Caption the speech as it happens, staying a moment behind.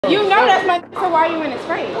You know that's my so why you in his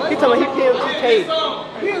face? He told me he PMTK.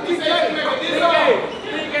 PMTK.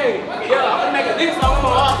 Yeah, I'm gonna make a diss song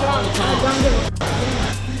all the time.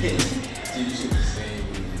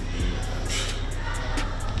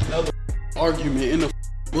 Another argument in the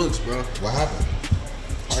books, bro. What happened?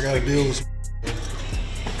 I gotta deal with.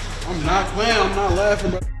 I'm not playing. I'm not laughing,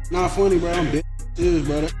 bro. Not funny, bro. I'm dead serious,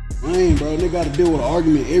 bro. That's lame, bro. They gotta deal with an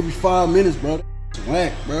argument every 5 minutes, bro. That's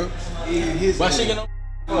whack, bro. Why she get on?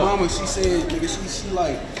 Mama, she said, nigga, she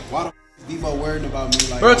like, why the f is Devo worrying about me?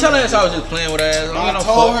 Like, bro, tell her I was just playing with her ass. I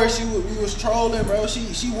told her we was trolling, bro.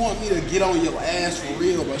 She want me to get on your ass for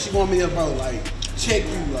real, bro. She want me to, bro, like, check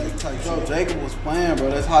you, like, type shit. Bro, Jacob was playing, bro.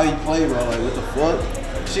 That's how he play, bro. Like, what the fuck?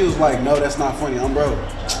 She was like, no, that's not funny. I'm, bro,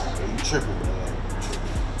 you tripping, bro.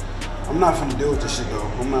 I'm not finna deal with this shit, though.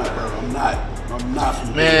 I'm not, bro. I'm not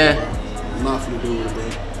finna deal with it, bro. I'm not finna deal with it,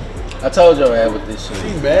 bro. I told your ass with this shit.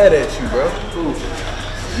 She mad at you, bro. Ooh.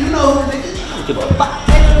 You know who nigga? I don't give a fuck,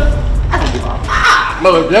 nigga. I don't give a fuck.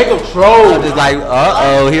 Look, Jacob troll. Just like,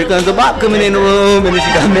 here comes the bop coming in the room, and then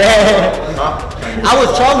she got mad. I was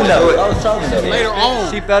trolling though. Later on,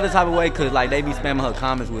 she felt the type of way cause like they be spamming her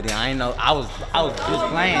comments with it. I ain't know. I was just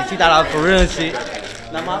playing. She thought I was for real and shit.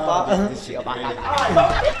 Not my fault.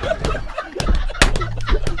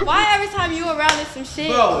 Why every time you around is some shit?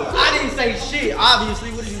 Bro, I didn't say shit.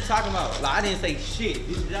 Obviously, what are you talking about? Like I didn't say shit.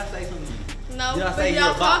 Did I say something? No, did I but say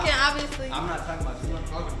y'all talking obviously. I'm not talking about you. I'm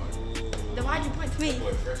talking about you. Then why'd you point to me?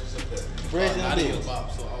 Fresh and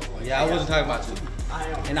NADIA. Yeah, I wasn't talking about you.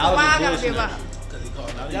 And I was why I just gotta be about? because he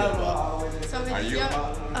called NADIA a bop. So are you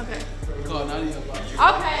okay. He called NADIA a bop.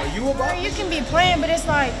 Okay. Are you a bop? You can be playing, but it's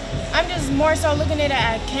like, I'm just more so looking at it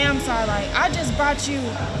at Cam's side. Like, I just brought you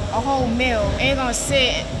a whole meal. Ain't gonna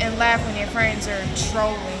sit and laugh when your friends are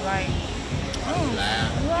trolling. Like,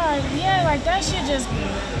 right, yeah, like that shit just.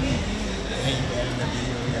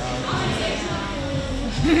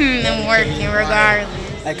 I'm working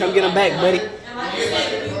regardless. Hey, come get him back, buddy.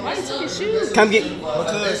 Why you took his shoes? Come get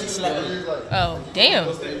Because she slapped me. Oh, damn.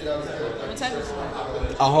 What type of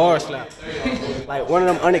slap? a hard slap. Like one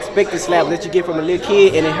of them unexpected slaps that you get from a little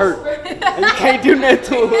kid and it hurt. And you can't do nothing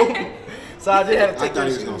to him. So I just had to take I thought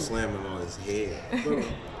he was that gonna slam him on his head. Bro,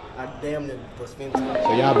 I damn near was finna.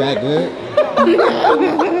 So y'all back good?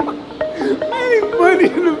 I ain't funny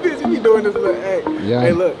in the bitch. He doing this little act. Yeah.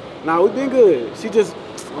 Hey, look. Nah, we been good. She just,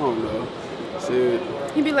 I don't know. Shit.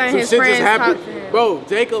 He be letting Some his shit friends just happened. talk to him. Bro,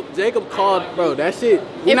 Jacob called, bro, that shit.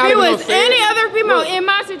 If it was any other female in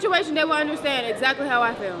my situation, they would understand exactly how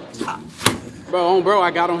I feel. Bro,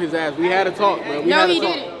 I got on his ass. We had a talk, bro. No, he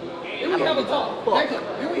didn't. Did we have a talk?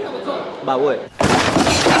 Did we have a talk? About what?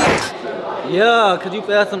 Yeah, cause you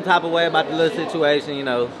felt some type of way about the little situation, you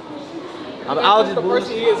know. I was just the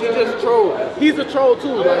person he is. He just a troll. He's a troll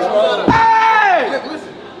too, bro. Hey!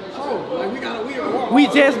 Listen, troll. Like We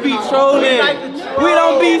just be trolling. We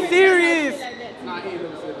don't be serious.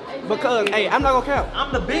 Because, hey, I'm not gonna cap.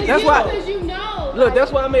 I'm the biggest. That's why. Because you know. Look,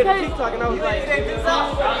 that's why I made a TikTok and I was like,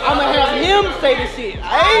 I'm gonna have him say this shit.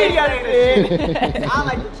 I ain't gotta say it. I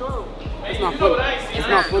like the troll. It's not funny. It's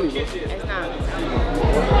not funny. It's not.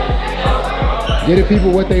 Get the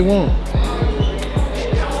people what they want.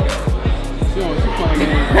 She playing.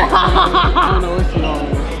 I don't know what she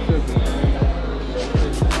on.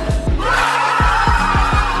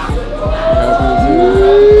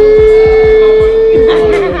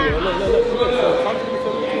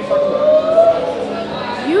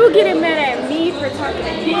 You getting mad at me for talking to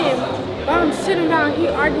him, but I'm sitting down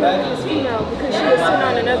here arguing with this female because she was sitting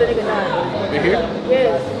on another nigga dog. You here?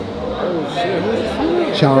 Yes. Oh shit, who's this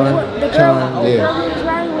female? Sean, The girl Sean, who yeah. was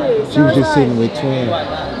riding with. She was just sitting with Twin.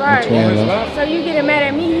 Right. Twin. So you getting mad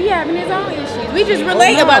at me, he having his own issues. We just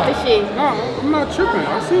relate about the shit. No, I'm not tripping.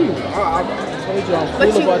 I see you. I told you I'm cool But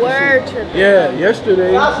you about were this shit. tripping. Yeah,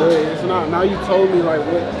 yesterday, but it's not. Now you told me like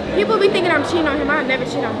what? People be thinking I'm cheating on him. I never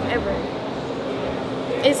cheat on him ever.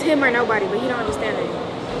 It's him or nobody, but he don't understand it.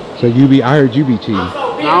 So I heard you be cheating.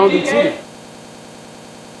 I don't be cheating.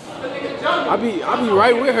 I be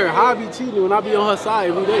right with her. How I be cheating when I be on her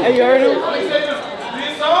side every day. Hey, you heard him?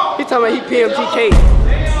 He talking about he PMTK.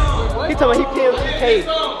 He talking about he PMTK.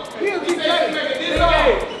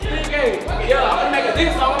 Yeah, I'm gonna make a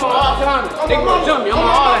diss song all the time. They gonna jump me. I'm on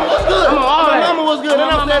all that. I'm on all that. My mama was good. And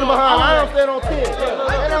I'm standing behind. I don't stand on 10.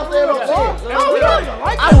 And I'm standing on 10.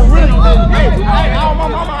 I was really hey, my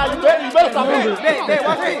mama, how you better stop moving. Hey,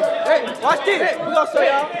 watch this. Hey, watch this. We gonna show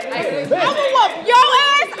y'all. I'm gonna whoop your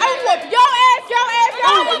ass. I'm gonna whoop your ass, your ass,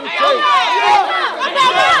 your ass.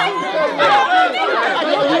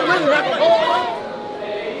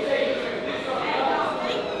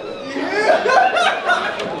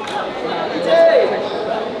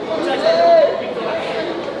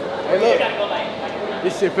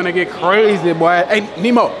 This shit finna get crazy, boy. Hey,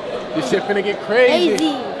 Nemo, this shit finna get crazy.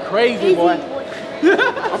 Crazy, boy.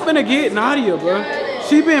 I'm finna get Nadia, bro.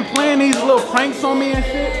 She been playing these little pranks on me and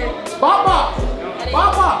shit. Baba!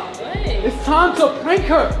 It's time to prank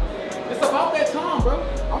her. It's about that time, bro.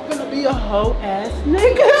 I'm finna be a hoe ass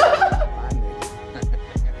nigga.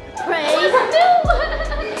 Praise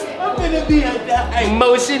I'm finna be a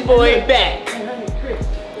Motion boy back.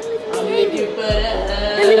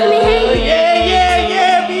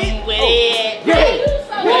 Yeah, bitch.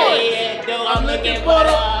 I'm looking for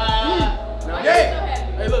the. Yeah.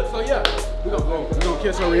 Hey, look, so yeah, we're gonna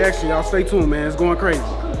catch her reaction. Y'all stay tuned, man. It's going crazy.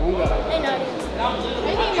 Oh, God. Hey, Nemo.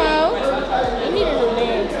 You need a new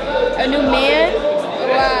man. A new man?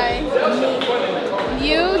 Why? Me.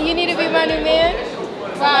 You need to be my new man?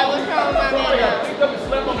 Why? What's wrong with my man now?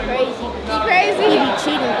 He crazy? He be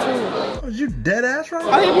cheating too. Oh, you dead ass right?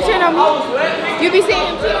 Oh, he be cheating on me? You be seeing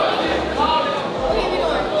him cheat on me?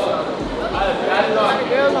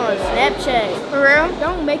 Girls on Snapchat. For real?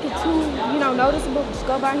 Don't make it too, noticeable. Just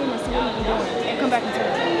go by him and see what he be doing, and come back and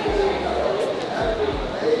tell him.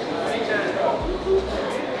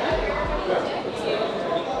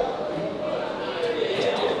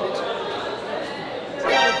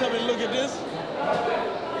 Come and look at this.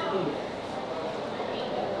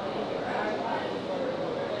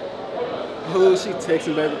 Oh, she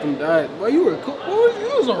texting back with them died. Boy, you were cool. Boy, you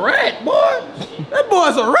was a rat, boy. That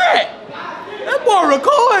boy's a rat. That boy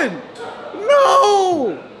recording.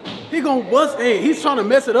 No. He gonna bust. Hey, he's trying to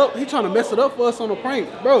mess it up. He's trying to mess it up for us on a prank,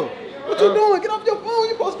 bro. What you doing? Get off your phone.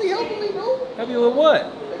 You supposed to be helping me, bro. Help you with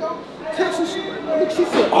what? Texting shit right now.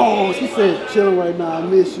 Look, she said, chilling right now. I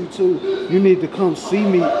miss you too. You need to come see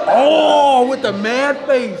me. Oh, with the mad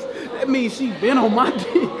face. That means she been on my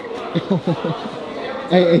dick.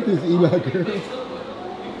 Hey, ain't this Eli girl?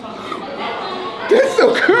 That's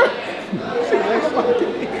so girl.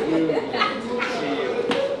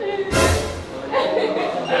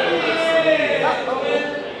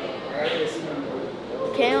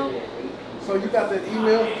 Cam. So you got that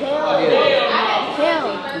email?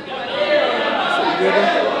 Cam.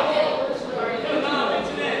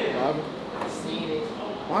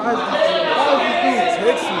 Why is this dude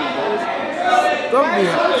texting me, bro? Stop me.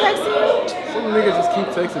 Who's texting you? Some niggas just keep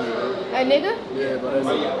texting me, bro. A nigga? Yeah, but that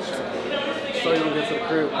nigga. So you don't get to the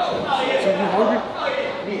crib. So you hungry?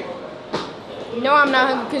 You know I'm not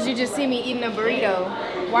hungry because you just see me eating a burrito.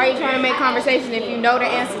 Why are you trying to make conversation if you know the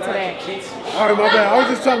answer to that? All right, my bad. I was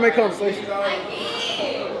just trying to make conversation. Come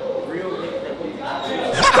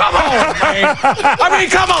on, man. I mean,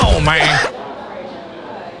 come on, man.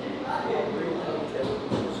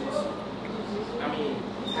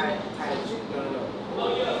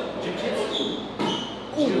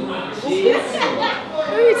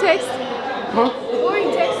 Who are you texting? Huh? Who are you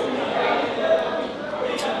texting?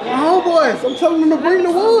 My homeboys. I'm telling them to bring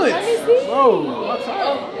the woods. Let me see. Bro, watch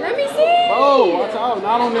out. Let me see. Bro, watch out.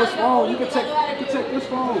 Not on this phone. You can check this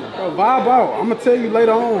phone. Bro, vibe out. I'm gonna tell you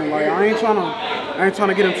later on. Like I ain't trying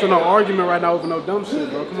to get into no argument right now over no dumb shit,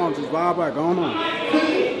 bro. Come on, just vibe out. Go on.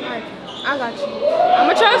 Alright, I got you.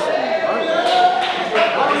 I'ma trust you.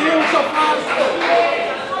 Oh, yeah, what's up, guys?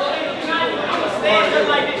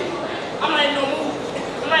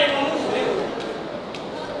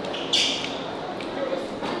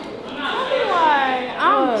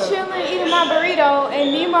 I'm chilling eating my burrito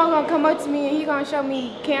and Nemo gonna come up to me and he gonna show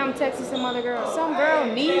me Cam texting some other girl. Some girl,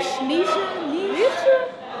 Nisha?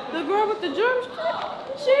 The girl with the drumstick?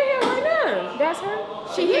 She here right now. That's her?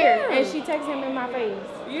 She here and she texts him in my face.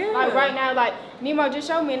 Yeah. Like right now, like Nemo just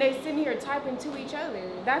showed me and they sitting here typing to each other.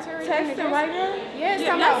 That's her. Texting right now? Yeah, Yeah,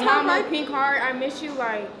 something that's about her mama, right- pink heart, I miss you,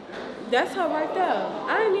 like. That's her right there.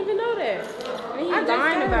 I didn't even know that. And he I just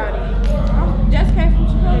lying got about her. it. Just came from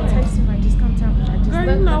They Chicago. text him like, just come tell me. Like, just Girl,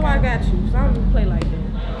 look, you know look I at got you, so I don't even play like that.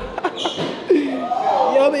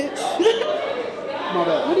 Yo, bitch. My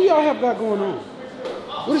bad. What do y'all have got going on?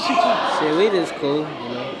 What is she talking? Shit, we just cool, you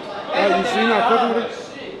know. Oh, you see not fucking with her?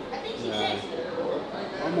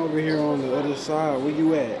 Nah. I'm over here on the other side. Where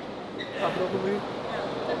you at? Pop it up over here.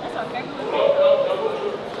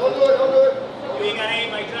 Don't do it. You ain't got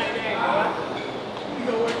aim like Johnny Dang,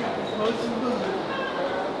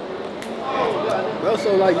 Bro,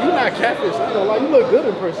 so like you not catfish. I don't like you look good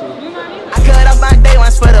in person. I cut up my day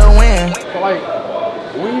once for the win. So like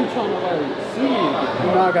when you trying to like see me,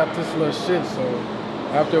 you know I got this little shit. So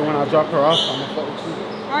after when I drop her off, I'm gonna fuck with you.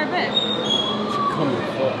 Alright, bet. She coming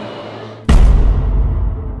fuck.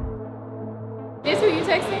 This who you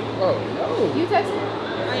texting? Bro, no. You texting?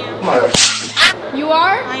 I am. You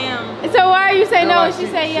are? I am. So why are you saying no and like, she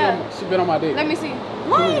say yeah? She been on my dick. Let me see. Girl,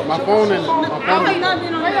 My phone in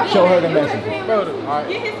there. Show her the message. Bro, alright.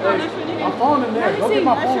 Get his phone, that's your nigga. My phone in there. Go get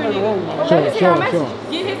my phone in the room, man. Show him.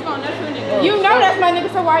 Get his phone, that's your nigga. You know that's my nigga,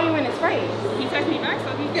 so why are you in his face? He texted me back, so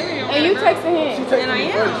he's giving you. And you texting him. And I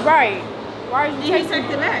am. Right. Why are you And he texting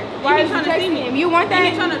texted back. Why are He you trying to see texting me. him? You want that?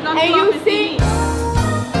 He trying to dump And you you off and see see, me.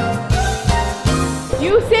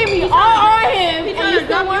 you see me all on him. He And trying you to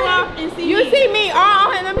still dump you want off him? and see You me. see me all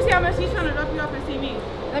on him. Let me see how much He's he's trying to dump you off and see me.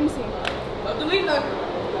 Let me see. Don't delete nothing.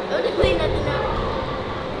 Don't delete nothing now.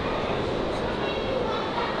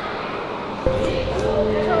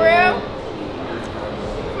 For real?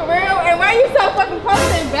 For real? And why you so fucking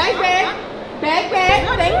posting? Back.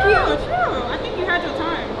 No, Thank true, you. True. I think you had your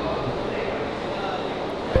time.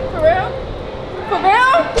 For real? For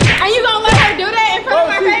real? And you gonna let her do that in front of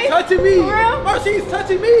my face? She's touching me. For real? Bro, she's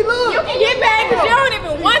touching me. Look. You can get back because you don't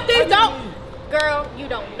even want this. Don't. Girl, you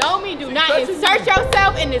don't know me. Do not insert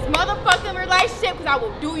yourself in this motherfucking relationship because I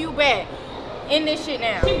will do you bad. End this shit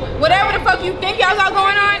now. Whatever the fuck you think y'all got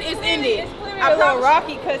going on, it's ended. A little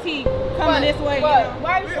rocky because he coming this way.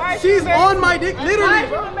 Why She's on my dick, literally,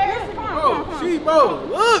 bro. Bro,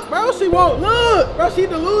 look, bro, she won't look, bro. She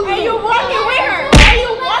delusional. And you walking with her. And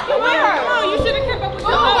you walking with her. No, you should have kept up with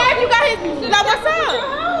your Oh, why you got his? Like, what's up?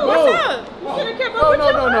 What's up? You should have kept up with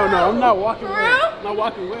your No. I'm not walking with For her. real? I'm not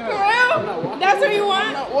walking with her. For I'm not real? walking That's with what you her. want?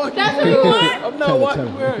 I'm not walking That's with what you her. want? I'm not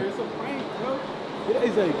walking with her. It's a prank, bro. It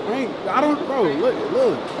is a prank. I don't, bro. Look,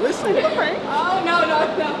 listen. Oh, no.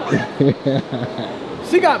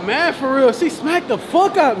 She got mad for real. She smacked the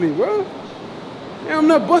fuck out of me, bro. And I'm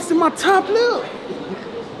not busting my top lip.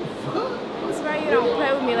 That's why you don't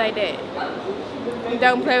play with me like that.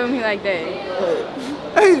 Don't play with me like that.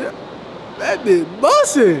 Hey, that bitch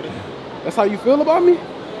busting. That's how you feel about me?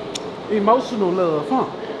 Emotional love, huh?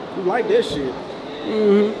 You like that shit.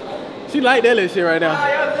 She like that little shit right now.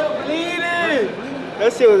 Y'all still bleeding.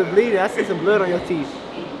 That shit was bleeding. I see some blood on your teeth.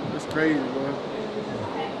 That's crazy, bro.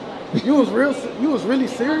 You was really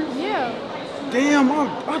serious? Yeah. Damn,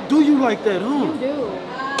 I do you like that, huh? You do.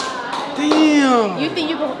 Damn. You think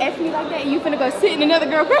you gonna F me like that? You finna go sit in another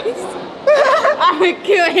girl's face? I'ma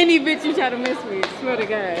kill any bitch you try to mess with. Swear to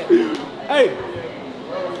God. Hey.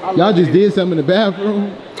 Y'all just did something in the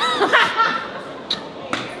bathroom.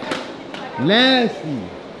 Nasty.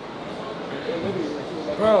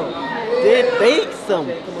 Bro, they some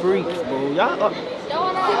freaks, bro. Y'all.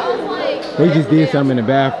 They just did something in the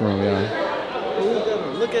bathroom, y'all.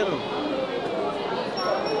 Look at them.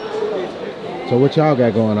 So what y'all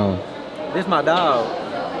got going on? This my dog.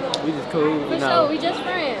 We just cool. For sure, we just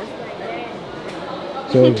friends.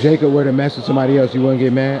 So if Jacob were to mess with somebody else, you wouldn't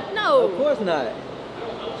get mad? No. Of course not.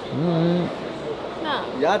 Alright. No.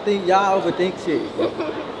 Y'all overthink shit.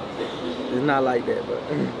 It's not like that, but.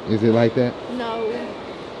 Is it like that? No.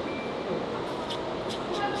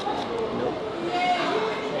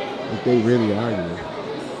 If they really argue.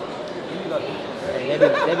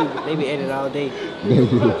 They be edited all day.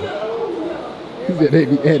 He said they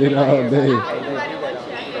be edited all day.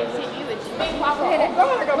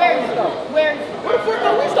 Where the fuck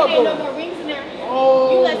are we stop going? No more rings in there.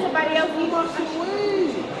 Oh. You let somebody else eat.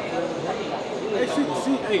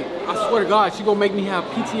 Hey, I swear to God, she gonna make me have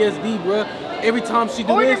PTSD, bruh. Every time she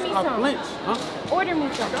do Order this, me I some. flinch. Huh? Order me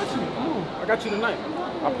some. I got you. Come on. I got you tonight.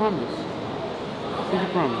 I promise. I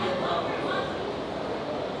promise.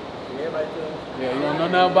 Yeah, you don't know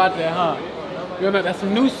nothing about that, huh? You don't know, that's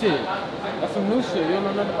some new shit. That's some new shit. You don't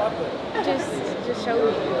know nothing about that. Just show me.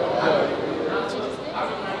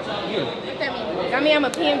 What that mean? I mean, I'm a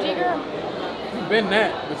PMG girl. You been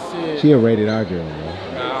that, but shit. She a rated R girl, bro.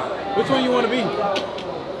 Nah. Which one you wanna be?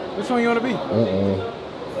 Which one you wanna be?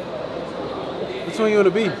 Which one you wanna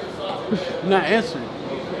be? You're not answering.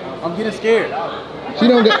 I'm getting scared. She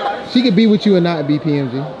don't get. She could be with you and not be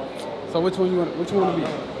PMG. So which one you wanna be?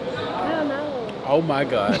 I don't know. Oh my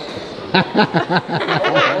God.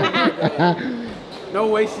 No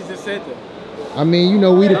way she just said that. I mean, you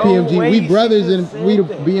know, we the No PMG, way we brothers, she and just we the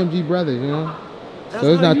said that. BMG brothers, you know. That's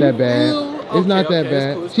So it's how not you that bad. feel? It's Okay, not that okay, it's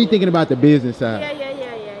bad. cool, it's She cool. thinking about the business side. Yeah.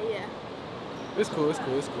 It's cool, it's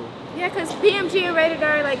cool, it's cool. Yeah, because PMG and Rated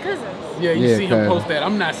R are like cousins. Yeah, you Yeah, see him cuz. post that.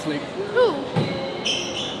 I'm not slick. Who?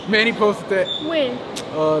 Man, he posted that When?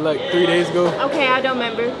 like 3 days ago. Okay, I don't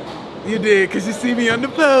remember. You did, cause you see me on the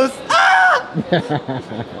post.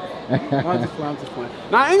 I'm just playing.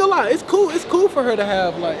 Nah, I ain't gonna lie, it's cool for her to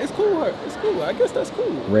have like, it's cool. I guess that's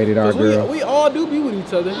cool. Rated R 'Cause girl. We all do be with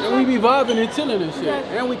each other, and we be vibing and chilling and shit.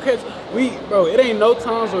 And bro, it ain't no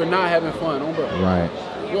times we're not having fun, bro. Right.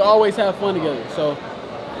 We always have fun together. So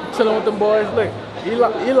chilling with them boys. Look,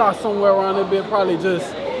 Eli somewhere around a bit, probably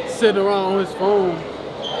just sitting around on his phone,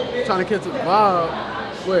 trying to catch a vibe.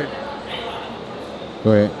 Where?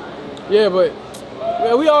 Go ahead. Yeah, but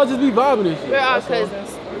we all just be vibing and shit. We're all cousins.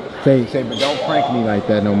 Say, but don't prank me like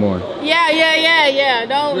that no more. Yeah.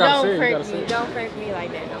 Don't prank say me. it. Don't prank me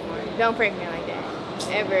like that no more. Don't prank me like that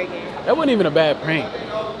ever again. That wasn't even a bad prank.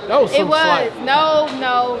 That was some It was. slight. No. was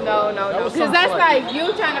Because some that's slight. like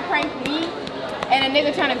you trying to prank me and a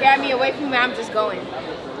nigga trying to grab me away from me. I'm just going.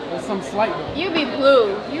 That's some slight though. You be blue.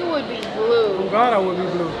 You would be blue. Oh God, I would be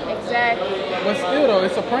blue. Exactly. But still though,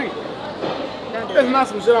 it's a prank. Don't do It's it. not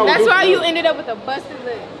some shit I would That's do why for you real. ended up with a busted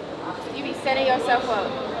lip. You be setting yourself up.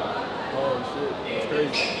 Oh shit, it's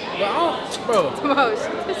crazy. But I don't, bro. Most.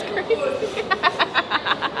 It's crazy.